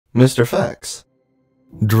Mr. Facts.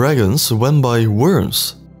 Dragons went by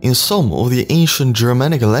worms. In some of the ancient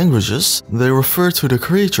Germanic languages, they refer to the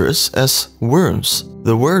creatures as worms.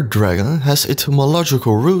 The word dragon has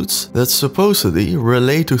etymological roots that supposedly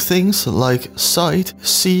relate to things like sight,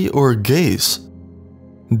 see, or gaze.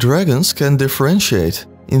 Dragons can differentiate.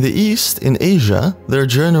 In the East, in Asia, they're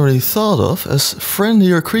generally thought of as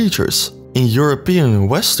friendlier creatures. In European and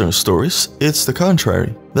Western stories, it's the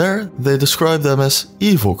contrary. There, they describe them as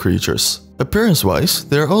evil creatures. Appearance-wise,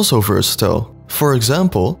 they're also versatile. For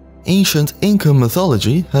example, ancient Incan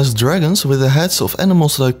mythology has dragons with the heads of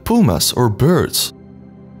animals like pumas or birds.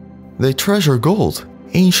 They treasure gold.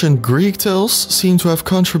 Ancient Greek tales seem to have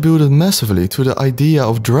contributed massively to the idea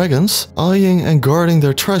of dragons eyeing and guarding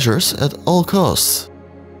their treasures at all costs.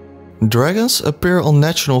 Dragons appear on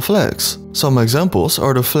national flags. Some examples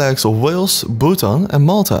are the flags of Wales, Bhutan and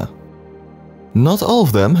Malta. Not all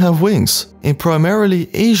of them have wings. In primarily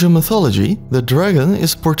Asian mythology, the dragon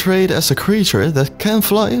is portrayed as a creature that can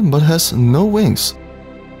fly but has no wings.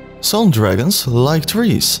 Some dragons like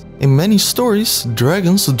trees. In many stories,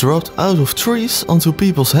 dragons dropped out of trees onto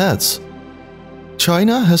people's heads.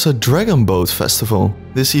 China has a dragon boat festival.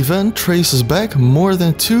 This event traces back more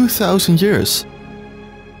than 2000 years.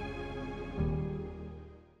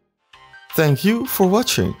 Thank you for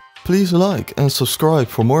watching. Please like and subscribe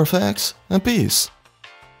for more facts, and peace.